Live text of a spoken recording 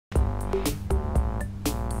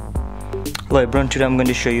Hello everyone, today I'm going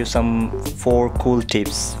to show you some 4 cool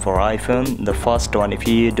tips for iPhone. The first one, if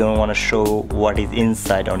you don't want to show what is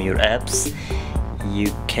inside on your apps,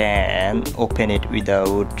 you can open it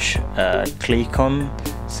without click on.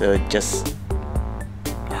 So just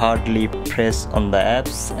hardly press on the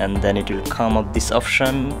apps and then it will come up this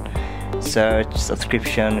option: search,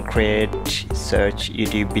 subscription, create, search,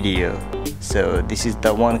 YouTube video. So this is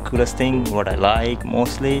the one coolest thing what I like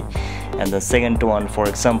mostly. And the second one, for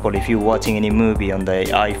example, if you're watching any movie on the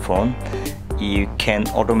iPhone, you can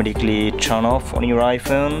automatically turn off on your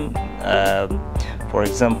iPhone. For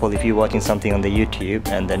example, if you're watching something on the YouTube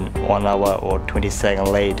and then 1 hour or 20 seconds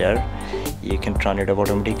later, you can turn it off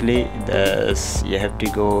automatically. Thus, you have to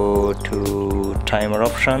go to timer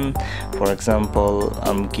option. For example,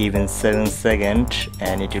 I'm given 7 seconds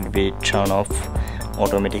and it will be turned off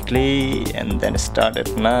automatically, and then start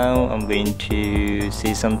it now. I'm going to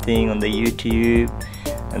see something on the YouTube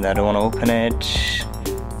and I don't want to open it,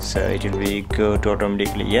 so it will be go to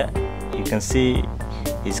automatically. Yeah, you can see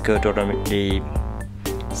it's go to automatically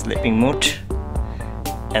sleeping mode.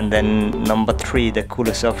 And then number 3, the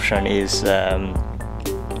coolest option is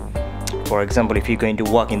for example, if you're going to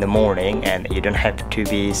walk in the morning and you don't have to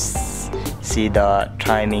be see the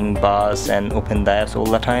timing bars and open the apps all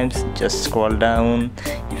the times, just scroll down.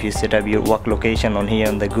 If you set up your work location on here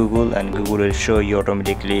on the Google, and Google will show you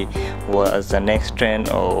automatically what's the next trend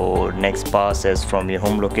or next passes from your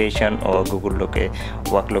home location or Google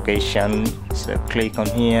work location. So click on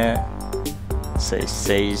here, so it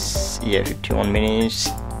says 51 minutes.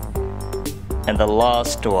 And the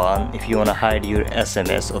last one, if you want to hide your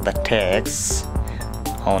SMS or the text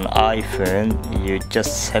on iPhone, you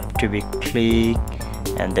just have to be click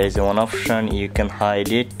and there's one option you can hide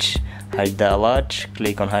it, hide the alert.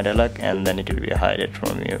 Click on hide alert and then it will be hidden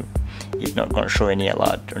from you. It's not going to show any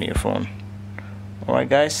alert on your phone. Alright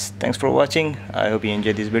guys, thanks for watching. I hope you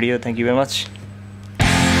enjoyed this video. Thank you very much.